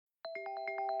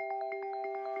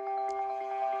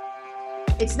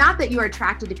It's not that you are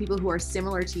attracted to people who are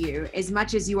similar to you as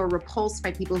much as you are repulsed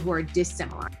by people who are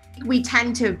dissimilar. We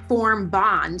tend to form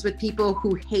bonds with people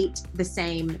who hate the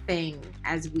same thing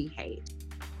as we hate.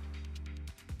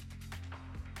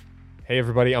 Hey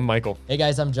everybody, I'm Michael. Hey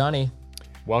guys, I'm Johnny.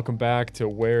 Welcome back to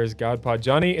Where's God Pod.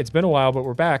 Johnny, it's been a while, but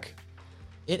we're back.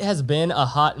 It has been a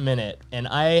hot minute, and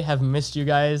I have missed you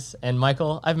guys. And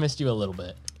Michael, I've missed you a little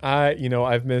bit.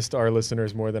 I've missed our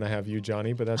listeners more than I have you,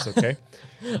 Johnny, but that's okay.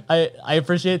 I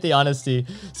appreciate the honesty.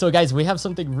 So guys, we have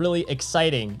something really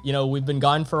exciting. We've been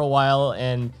gone for a while,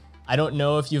 and I don't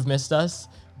know if you've missed us,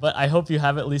 but I hope you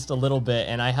have at least a little bit.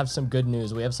 And I have some good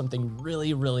news. We have something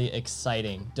really, really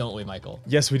exciting, don't we, Michael?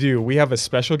 Yes, we do. We have a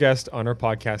special guest on our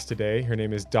podcast today. Her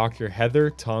name is Dr. Heather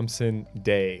Thompson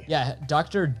Day. Yeah,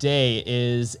 Dr. Day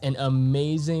is an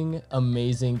amazing,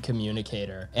 amazing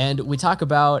communicator. And we talk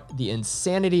about the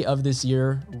insanity of this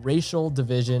year, racial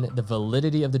division, the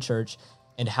validity of the church,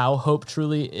 and how hope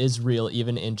truly is real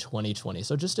even in 2020.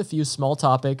 So just a few small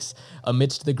topics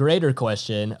amidst the greater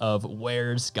question of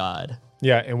where's God?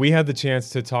 Yeah, and we had the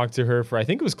chance to talk to her for, I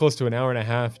think it was close to an hour and a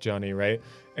half, Johnny, right?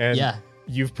 And yeah.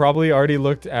 You've probably already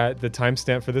looked at the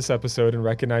timestamp for this episode and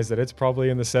recognized that it's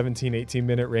probably in the 17,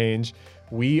 18-minute range.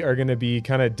 We are going to be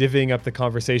kind of divvying up the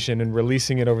conversation and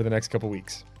releasing it over the next couple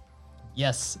weeks.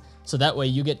 Yes. So that way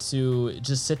you get to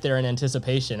just sit there in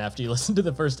anticipation after you listen to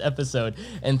the first episode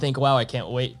and think, wow, I can't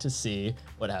wait to see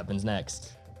what happens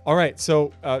next. All right.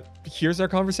 So here's our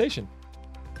conversation.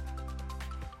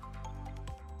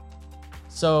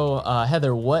 So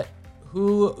Heather,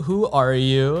 who are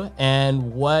you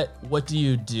and what do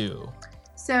you do?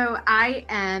 So I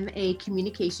am a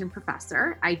communication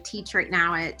professor. I teach right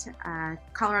now at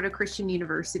Colorado Christian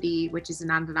University, which is a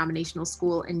non-denominational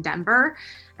school in Denver,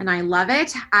 and I love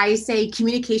it. I say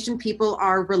communication people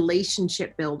are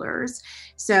relationship builders.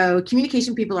 So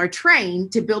communication people are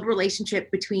trained to build relationship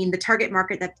between the target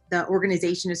market that the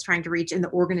organization is trying to reach and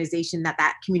the organization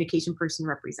that communication person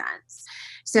represents.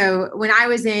 So when I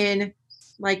was in,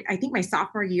 I think my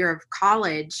sophomore year of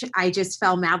college, I just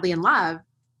fell madly in love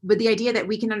with the idea that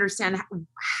we can understand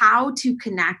how to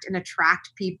connect and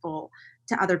attract people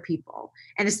to other people.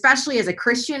 And especially as a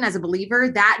Christian, as a believer,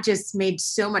 that just made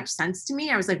so much sense to me.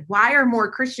 I was like, why are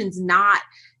more Christians not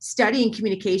studying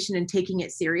communication and taking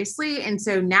it seriously? And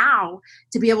so now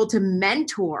to be able to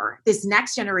mentor this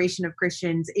next generation of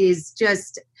Christians is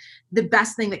just the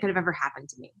best thing that could have ever happened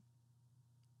to me.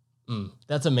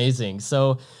 That's amazing.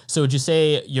 So would you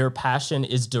say your passion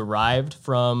is derived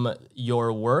from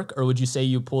your work, or would you say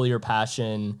you pull your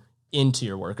passion into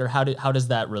your work, or how does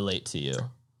that relate to you?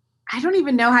 I don't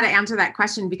even know how to answer that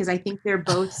question because I think they're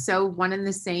both so one and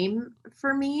the same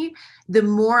for me. The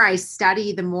more I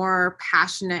study, the more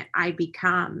passionate I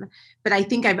become. But I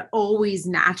think I've always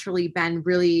naturally been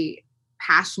really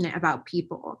passionate about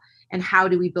people and how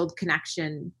do we build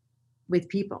connection with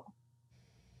people.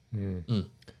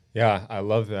 Yeah, I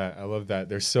love that.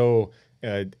 They're so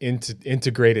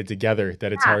integrated together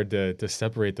that it's hard to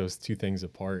separate those two things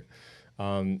apart.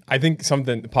 I think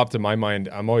something popped in my mind.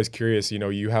 I'm always curious.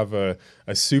 You have a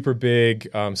super big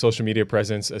social media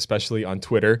presence, especially on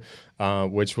Twitter,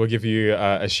 which will give you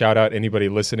a shout out. Anybody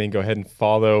listening, go ahead and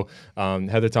follow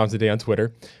Heather Thompson Day on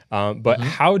Twitter. But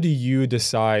how do you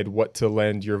decide what to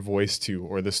lend your voice to,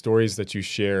 or the stories that you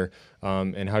share,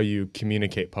 and how you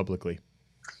communicate publicly?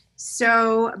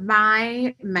 So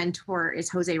my mentor is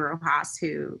Jose Rojas,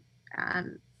 who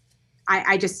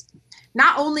I just,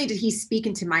 not only did he speak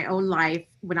into my own life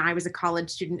when I was a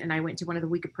college student and I went to one of the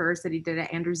week of prayers that he did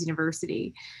at Andrews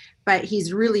University, but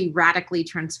he's really radically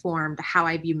transformed how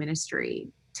I view ministry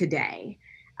today.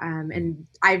 And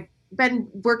I've been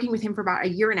working with him for about a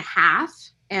year and a half,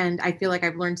 and I feel like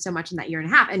I've learned so much in that year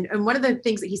and a half. And one of the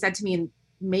things that he said to me in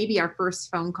maybe our first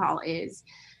phone call is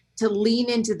to lean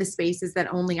into the spaces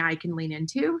that only I can lean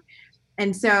into.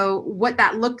 And so what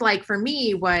that looked like for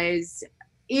me was,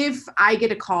 if I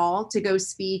get a call to go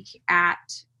speak at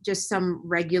just some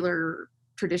regular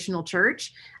traditional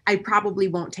church, I probably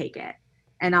won't take it.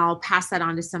 And I'll pass that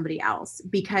on to somebody else,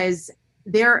 because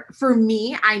for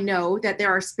me, I know that there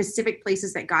are specific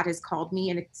places that God has called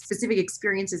me and specific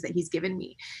experiences that he's given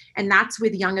me. And that's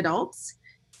with young adults.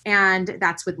 And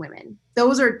that's with women.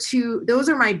 Those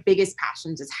are my biggest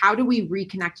passions, is how do we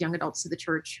reconnect young adults to the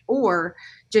church, or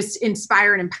just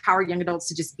inspire and empower young adults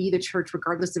to just be the church,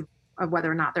 regardless of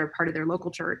whether or not they're a part of their local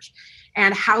church.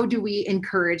 And how do we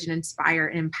encourage and inspire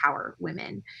and empower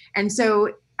women? And so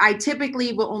I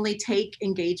typically will only take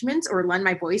engagements or lend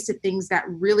my voice to things that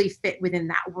really fit within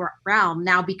that realm.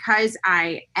 Now, because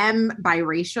I am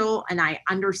biracial and I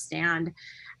understand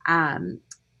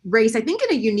race, I think,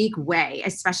 in a unique way,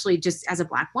 especially just as a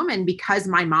Black woman, because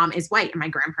my mom is white and my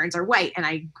grandparents are white. And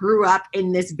I grew up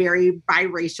in this very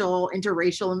biracial,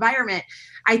 interracial environment.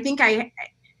 I think I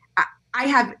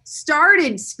have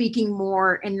started speaking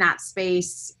more in that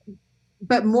space,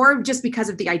 but more just because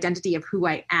of the identity of who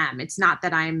I am. It's not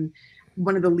that I'm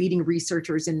one of the leading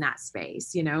researchers in that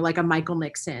space, like a Michael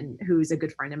Nixon, who's a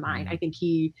good friend of mine. I think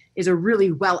he is a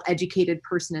really well-educated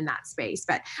person in that space,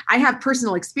 but I have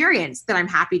personal experience that I'm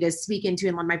happy to speak into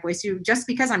and lend my voice to just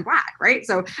because I'm Black, right?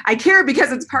 So I care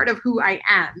because it's part of who I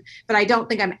am, but I don't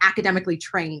think I'm academically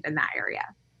trained in that area.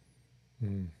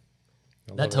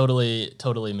 That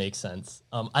totally makes sense.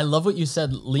 I love what you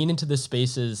said, lean into the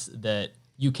spaces that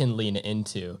you can lean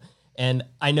into. And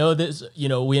I know this,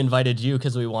 we invited you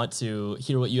because we want to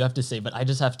hear what you have to say, but I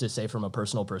just have to say from a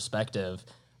personal perspective,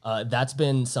 that's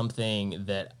been something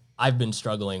that I've been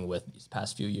struggling with these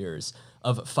past few years,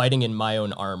 of fighting in my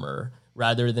own armor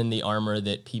rather than the armor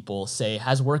that people say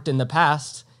has worked in the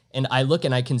past. And I look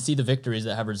and I can see the victories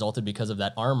that have resulted because of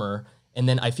that armor. And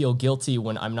then I feel guilty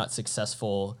when I'm not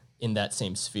successful in that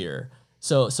same sphere.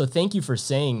 So thank you for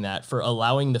saying that, for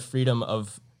allowing the freedom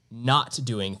of not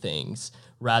doing things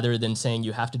rather than saying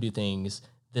you have to do things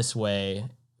this way,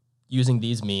 using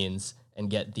these means, and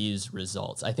get these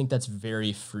results. I think that's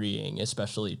very freeing,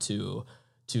 especially to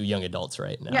young adults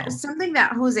right now. Yeah, something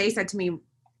that Jose said to me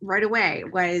right away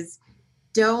was,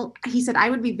 he said, I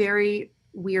would be very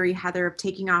weary, Heather, of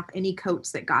taking off any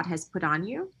coats that God has put on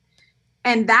you.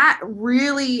 And that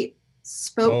really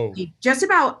spoke to me just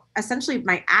about essentially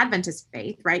my Adventist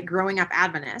faith, right? Growing up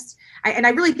Adventist. And I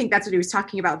really think that's what he was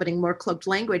talking about, but in more cloaked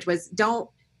language, was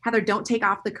Heather, don't take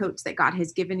off the coats that God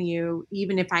has given you,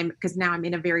 even if because now I'm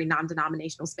in a very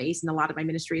non-denominational space and a lot of my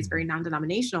ministry is very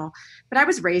non-denominational, but I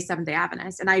was raised Seventh-day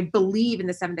Adventist and I believe in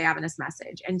the Seventh-day Adventist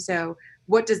message. And so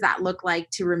what does that look like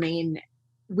to remain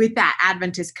with that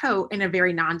Adventist coat in a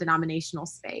very non-denominational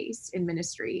space in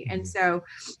ministry? And so,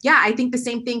 yeah, I think the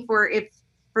same thing for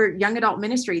young adult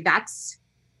ministry.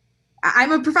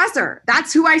 I'm a professor.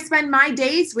 That's who I spend my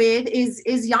days with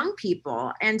is young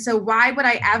people. And so why would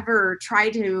I ever try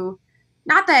to,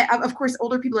 not that, of course,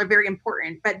 older people are very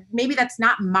important, but maybe that's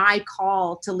not my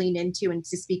call to lean into and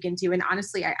to speak into. And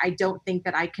honestly, I don't think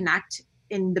that I connect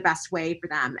in the best way for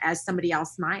them as somebody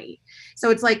else might.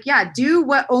 So it's like, yeah, do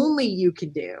what only you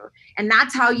can do. And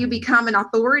that's how you become an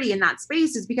authority in that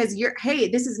space, is because hey,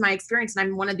 this is my experience and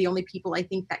I'm one of the only people I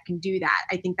think that can do that.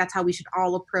 I think that's how we should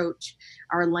all approach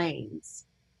our lanes.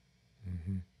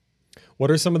 Mm-hmm. What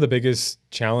are some of the biggest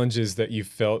challenges that you've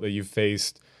felt, that you've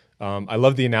faced? I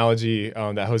love the analogy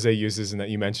that Jose uses and that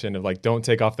you mentioned of like, don't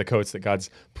take off the coats that God's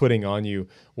putting on you.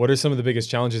 What are some of the biggest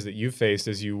challenges that you've faced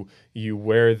as you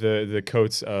wear the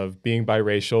coats of being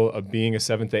biracial, of being a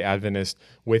Seventh-day Adventist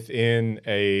within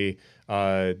a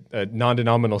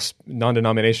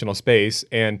non-denominational space?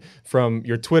 And from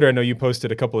your Twitter, I know you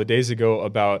posted a couple of days ago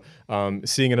about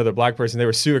seeing another Black person. They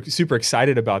were super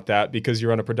excited about that because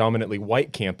you're on a predominantly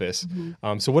white campus.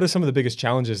 Mm-hmm. So what are some of the biggest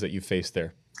challenges that you faced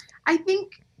there? I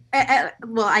think,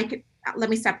 let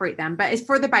me separate them. But as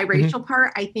for the biracial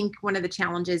part, I think one of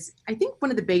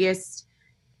the biggest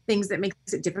things that makes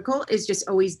it difficult is just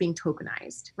always being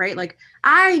tokenized, right? Like,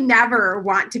 I never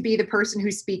want to be the person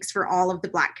who speaks for all of the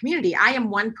Black community. I am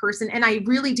one person, and I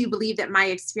really do believe that my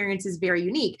experience is very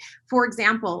unique. For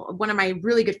example, one of my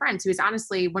really good friends, who is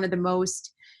honestly one of the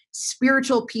most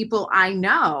spiritual people I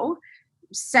know,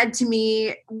 said to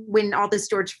me when all this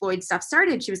George Floyd stuff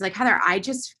started, she was like, Heather, I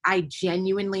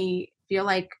genuinely feel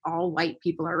like all white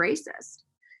people are racist.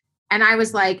 And I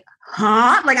was like,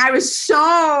 huh? Like, I was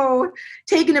so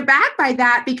taken aback by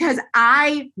that, because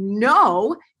I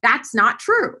know that's not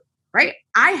true, right?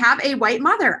 I have a white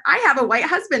mother. I have a white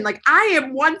husband. Like, I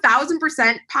am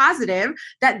 1000% positive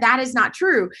that is not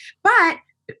true. But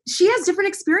she has different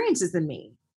experiences than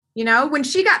me. When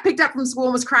she got picked up from school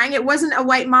and was crying, it wasn't a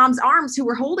white mom's arms who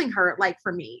were holding her like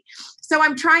for me. So I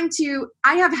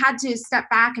have had to step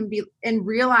back and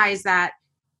realize that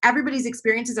everybody's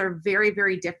experiences are very,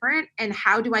 very different. And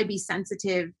how do I be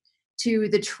sensitive to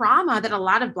the trauma that a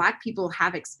lot of Black people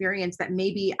have experienced that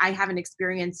maybe I haven't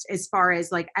experienced, as far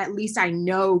as like, at least I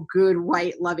know good,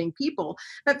 white, loving people.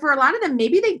 But for a lot of them,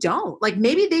 maybe they don't. Like,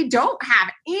 maybe they don't have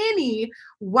any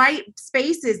white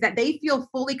spaces that they feel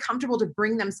fully comfortable to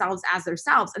bring themselves as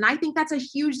themselves. And I think that's a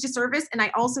huge disservice. And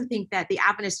I also think that the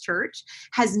Adventist Church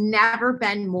has never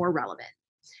been more relevant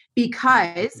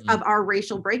because of our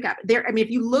racial breakup. If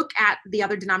you look at the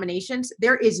other denominations,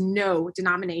 there is no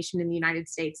denomination in the United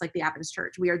States like the Adventist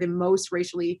Church. We are the most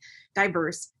racially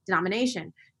diverse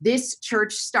denomination. This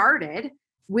church started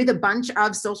with a bunch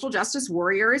of social justice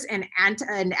warriors and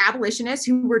abolitionists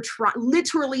who were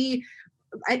literally.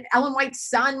 Ellen White's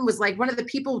son was like one of the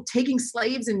people taking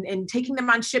slaves and taking them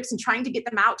on ships and trying to get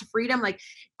them out to freedom. Like,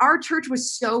 our church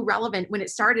was so relevant when it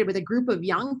started with a group of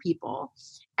young people.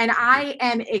 And I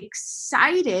am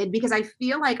excited because I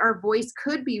feel like our voice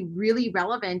could be really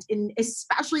relevant in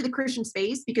especially the Christian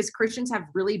space, because Christians have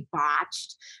really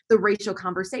botched the racial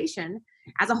conversation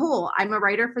as a whole. I'm a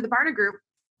writer for the Barna Group,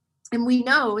 and we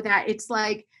know that it's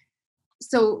like,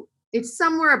 so it's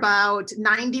somewhere about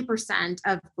 90%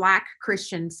 of Black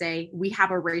Christians say we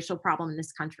have a racial problem in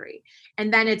this country.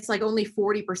 And then it's like only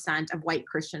 40% of white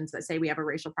Christians that say we have a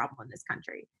racial problem in this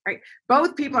country, right?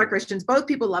 Both people are Christians, both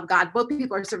people love God, both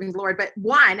people are serving the Lord, but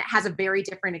one has a very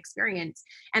different experience.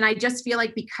 And I just feel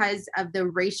like because of the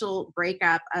racial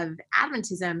breakup of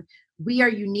Adventism, we are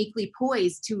uniquely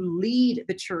poised to lead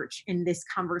the church in this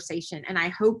conversation. And I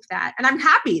hope that, and I'm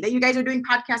happy that you guys are doing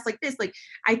podcasts like this. Like,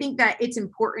 I think that it's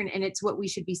important and it's what we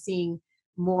should be seeing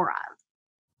more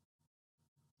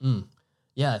of.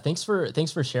 Yeah. Thanks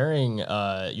for sharing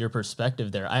your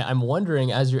perspective there. I'm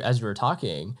wondering, as you were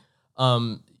talking,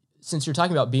 since you're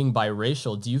talking about being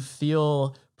biracial, do you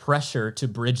feel pressure to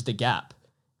bridge the gap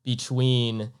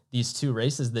between these two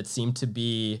races that seem to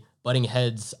be butting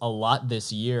heads a lot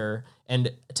this year?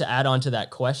 And to add on to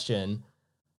that question,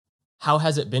 how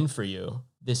has it been for you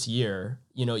this year?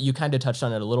 You know, you kind of touched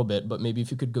on it a little bit, but maybe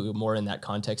if you could go more in that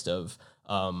context of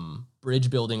bridge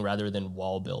building rather than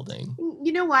wall building.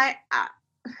 You know what?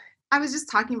 I was just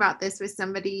talking about this with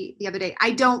somebody the other day.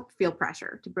 I don't feel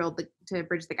pressure to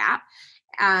bridge the gap,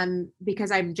 because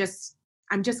I'm just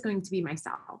going to be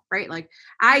myself, right? Like,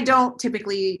 I don't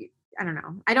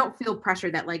feel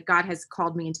pressure that like God has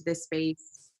called me into this space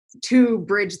to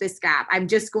bridge this gap. I'm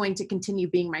just going to continue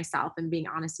being myself and being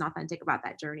honest and authentic about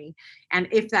that journey. And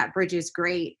if that bridge is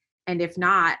great, and if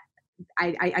not,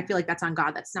 I feel like that's on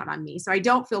God. That's not on me. So I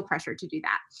don't feel pressure to do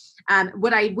that.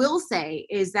 What I will say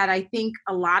is that I think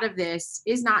a lot of this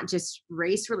is not just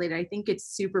race related. I think it's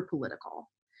super political.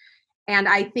 And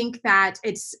I think that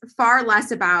it's far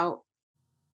less about,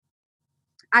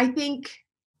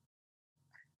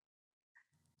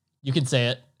 you can say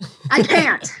it. I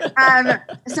can't.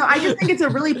 So I just think it's a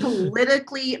really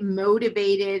politically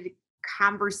motivated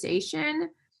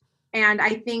conversation. And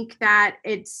I think that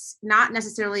it's not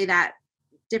necessarily that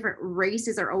different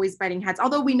races are always butting heads,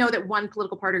 although we know that one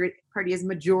political party is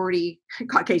majority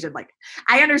Caucasian. Like,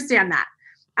 I understand that.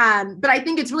 But I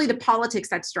think it's really the politics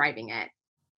that's driving it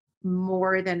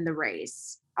more than the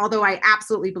race, although I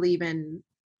absolutely believe in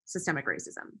systemic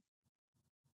racism.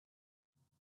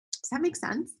 Does that make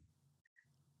sense?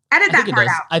 Edit that part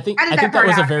out. I think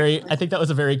that was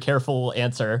a very careful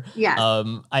answer. Yeah.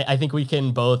 I think we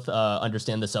can both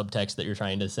understand the subtext that you're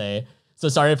trying to say. So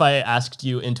sorry if I asked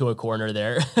you into a corner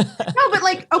there. No, but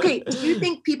like, okay, do you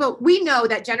think we know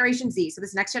that Generation Z, so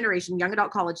this next generation, young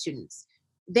adult college students,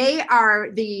 they are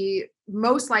the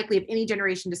most likely of any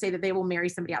generation to say that they will marry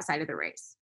somebody outside of their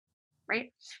race,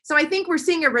 right? So I think we're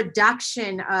seeing a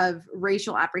reduction of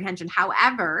racial apprehension.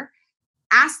 However,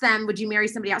 ask them, would you marry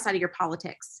somebody outside of your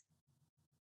politics?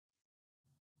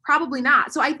 Probably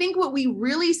not. So I think what we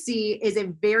really see is a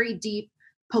very deep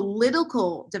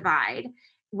political divide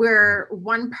where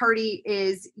one party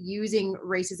is using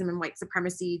racism and white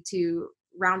supremacy to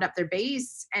round up their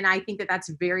base. And I think that that's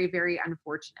very, very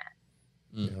unfortunate.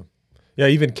 Yeah,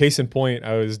 even case in point,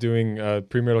 I was doing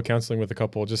premarital counseling with a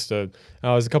couple it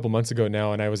was a couple months ago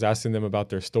now, and I was asking them about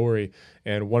their story.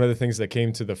 And one of the things that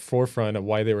came to the forefront of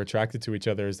why they were attracted to each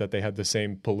other is that they had the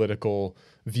same political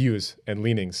views and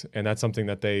leanings, and that's something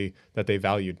that they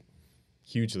valued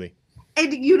hugely.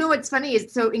 And you know what's funny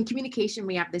is, so in communication,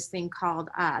 we have this thing called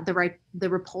the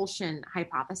repulsion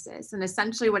hypothesis. And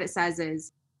essentially what it says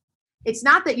is, it's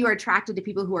not that you are attracted to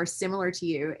people who are similar to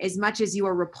you as much as you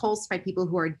are repulsed by people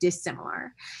who are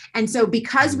dissimilar. And so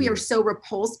because we are so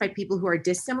repulsed by people who are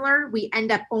dissimilar, we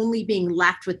end up only being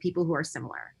left with people who are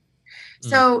similar.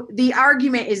 So the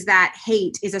argument is that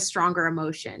hate is a stronger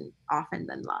emotion often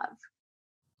than love.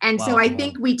 And so I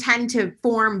think we tend to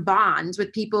form bonds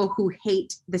with people who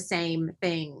hate the same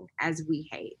thing as we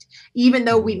hate. Even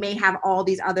though we may have all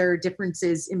these other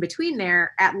differences in between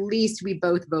there, at least we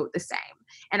both vote the same.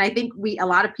 And I think a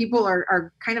lot of people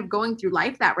are kind of going through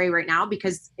life that way right now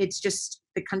because it's just,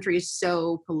 the country is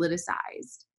so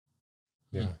politicized.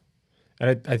 Yeah.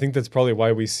 And I think that's probably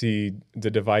why we see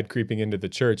the divide creeping into the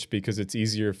church, because it's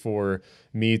easier for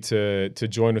me to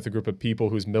join with a group of people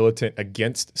who's militant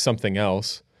against something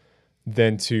else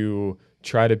than to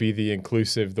try to be the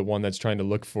inclusive, the one that's trying to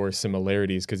look for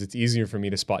similarities, because it's easier for me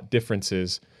to spot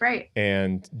differences, right,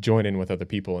 and join in with other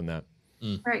people in that.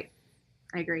 Right.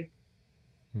 I agree.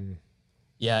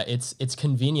 Yeah, it's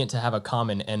convenient to have a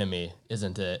common enemy,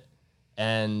 isn't it?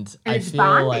 And I it's feel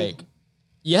bonding. like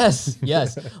yes.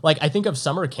 Like I think of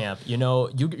summer camp,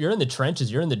 you're in the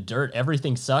trenches, you're in the dirt,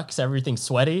 everything sucks, everything's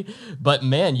sweaty, but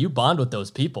man, you bond with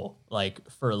those people like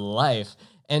for life.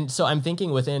 And so I'm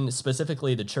thinking within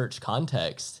specifically the church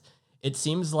context, it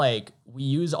seems like we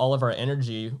use all of our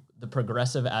energy, the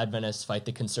progressive Adventists fight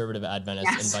the conservative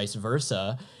Adventists and vice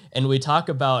versa. And we talk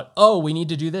about, oh, we need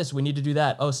to do this, we need to do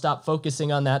that. Oh, stop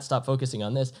focusing on that, stop focusing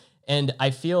on this. And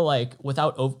I feel like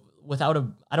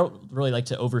I don't really like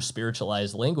to over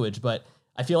spiritualize language, but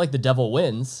I feel like the devil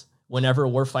wins whenever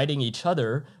we're fighting each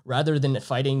other rather than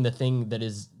fighting the thing that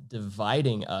is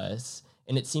dividing us.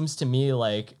 And it seems to me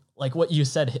like what you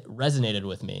said resonated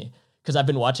with me because I've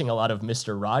been watching a lot of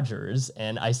Mr. Rogers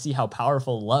and I see how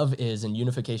powerful love is and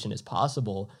unification is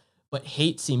possible, but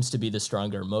hate seems to be the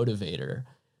stronger motivator.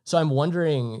 So I'm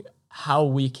wondering how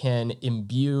we can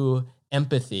imbue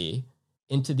empathy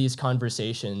into these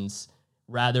conversations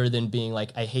rather than being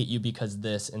like, I hate you because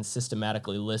this, and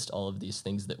systematically list all of these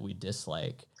things that we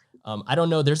dislike. I don't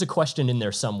know. There's a question in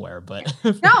there somewhere, but.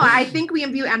 No, I think we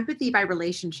imbue empathy by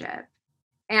relationship.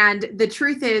 And the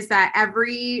truth is that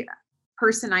every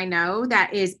person I know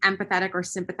that is empathetic or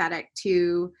sympathetic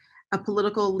to a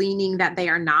political leaning that they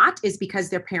are not is because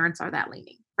their parents are that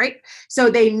leaning, right? So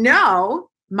they know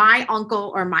my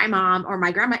uncle or my mom or my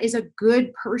grandma is a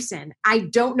good person. I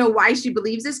don't know why she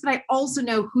believes this, but I also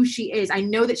know who she is. I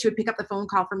know that she would pick up the phone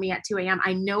call for me at 2 a.m.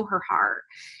 I know her heart.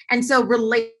 And so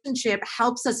relationship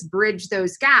helps us bridge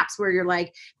those gaps where you're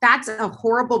like, that's a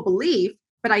horrible belief,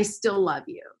 but I still love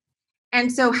you. And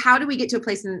so how do we get to a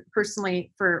place, and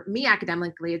personally for me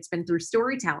academically, it's been through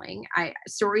storytelling.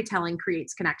 Storytelling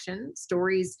creates connection.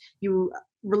 Stories, you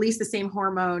release the same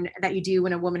hormone that you do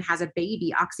when a woman has a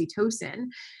baby, oxytocin.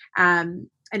 And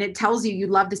it tells you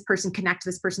love this person, connect to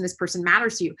this person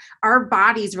matters to you. Our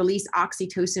bodies release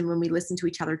oxytocin when we listen to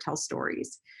each other tell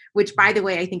stories, which by the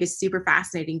way, I think is super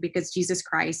fascinating because Jesus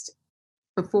Christ,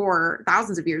 before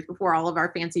thousands of years, before all of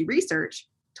our fancy research,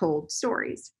 told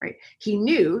stories, right? He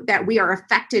knew that we are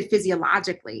affected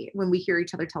physiologically when we hear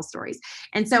each other tell stories.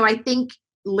 And so I think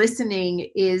listening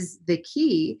is the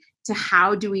key to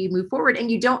how do we move forward.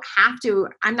 And you don't have to,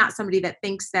 I'm not somebody that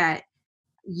thinks that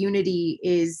unity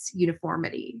is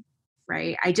uniformity,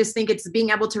 right? I just think it's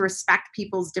being able to respect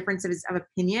people's differences of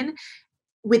opinion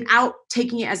without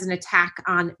taking it as an attack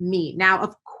on me. Now,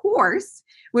 of course,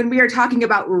 when we are talking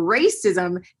about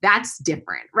racism, that's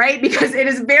different, right? Because it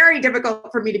is very difficult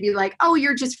for me to be like, oh,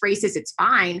 you're just racist, it's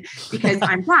fine because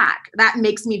I'm Black. That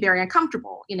makes me very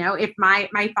uncomfortable. If my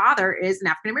father is an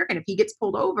African American, if he gets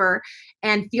pulled over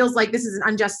and feels like this is an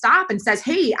unjust stop and says,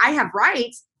 hey, I have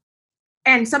rights,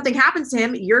 and something happens to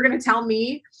him, you're going to tell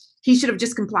me he should have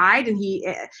just complied and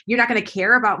you're not going to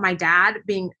care about my dad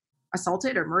being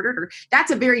assaulted or murdered, or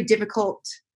that's a very difficult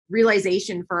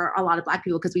realization for a lot of Black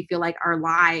people because we feel like our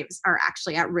lives are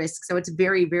actually at risk. So it's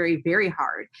very, very, very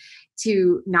hard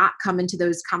to not come into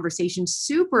those conversations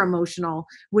super emotional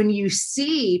when you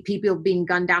see people being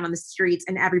gunned down on the streets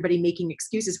and everybody making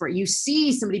excuses for it. You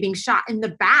see somebody being shot in the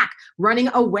back, running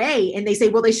away, and they say,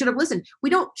 well, they should have listened.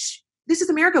 This is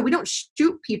America. We don't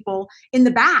shoot people in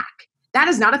the back. That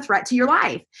is not a threat to your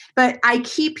life. But I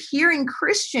keep hearing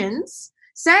Christians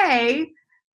say,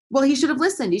 well, he should have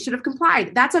listened. He should have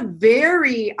complied. That's a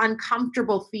very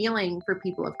uncomfortable feeling for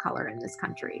people of color in this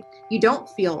country. You don't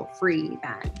feel free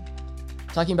then.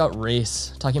 Talking about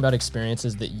race, talking about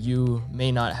experiences that you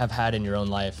may not have had in your own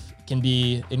life can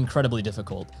be incredibly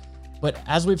difficult. But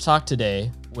as we've talked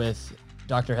today with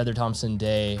Dr. Heather Thompson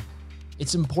Day,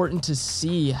 it's important to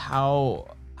see how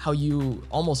you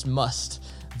almost must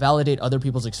validate other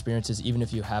people's experiences even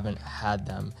if you haven't had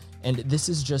them. And this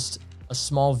is just a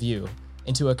small view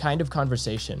into a kind of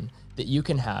conversation that you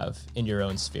can have in your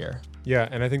own sphere. Yeah,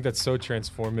 and I think that's so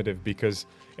transformative because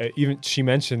even she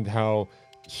mentioned how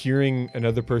hearing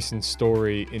another person's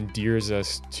story endears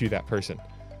us to that person.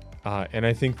 And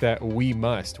I think that we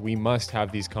must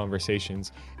have these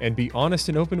conversations and be honest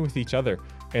and open with each other.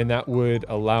 And that would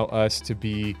allow us to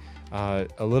be a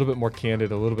little bit more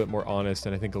candid, a little bit more honest,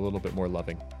 and I think a little bit more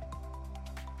loving.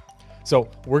 So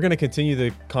we're going to continue the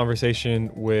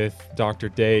conversation with Dr.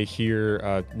 Day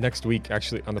here next week,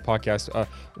 actually, on the podcast.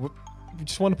 We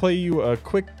just want to play you a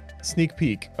quick sneak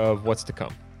peek of what's to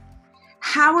come.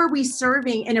 How are we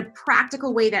serving in a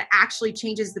practical way that actually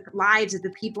changes the lives of the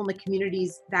people in the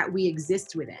communities that we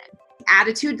exist within? The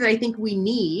attitude that I think we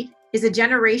need is a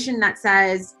generation that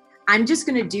says, I'm just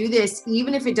going to do this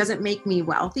even if it doesn't make me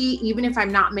wealthy, even if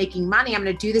I'm not making money. I'm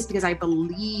going to do this because I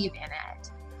believe in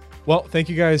it. Well, thank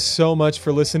you guys so much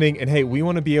for listening. And hey, we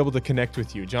want to be able to connect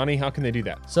with you. Johnny, how can they do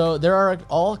that? So there are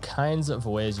all kinds of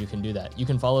ways you can do that. You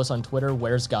can follow us on Twitter,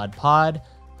 Where's God Pod.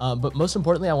 But most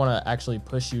importantly, I want to actually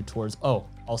push you towards,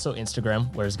 also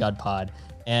Instagram, Where's God Pod,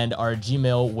 and our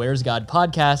Gmail, Where's God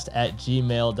Podcast at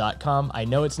gmail.com. I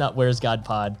know it's not Where's God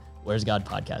Pod, Where's God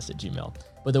Podcast at Gmail.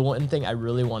 But the one thing I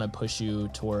really want to push you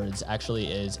towards actually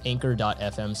is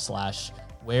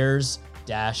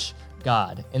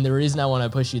anchor.fm/where's-God. And the reason I want to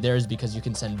push you there is because you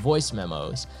can send voice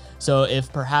memos. So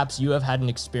if perhaps you have had an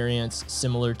experience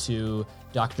similar to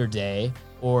Dr. Day,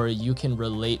 or you can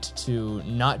relate to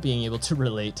not being able to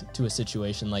relate to a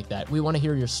situation like that, we want to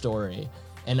hear your story.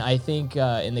 And I think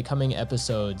in the coming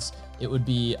episodes, it would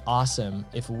be awesome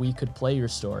if we could play your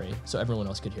story so everyone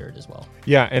else could hear it as well.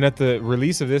 Yeah, and at the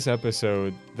release of this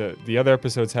episode, the other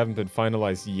episodes haven't been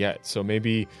finalized yet. So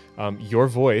maybe your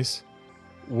voice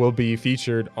will be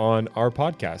featured on our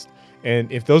podcast.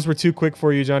 And if those were too quick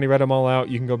for you, Johnny, read them all out.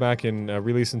 You can go back and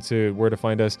re-listen to where to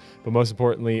find us. But most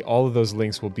importantly, all of those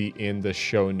links will be in the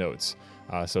show notes.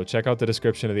 So check out the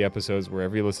description of the episodes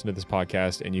wherever you listen to this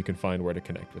podcast, and you can find where to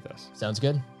connect with us. Sounds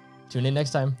good. Tune in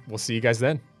next time. We'll see you guys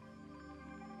then.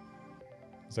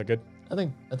 Is that good? I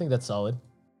think that's solid.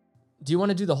 Do you want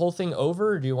to do the whole thing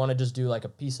over, or do you want to just do like a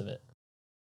piece of it?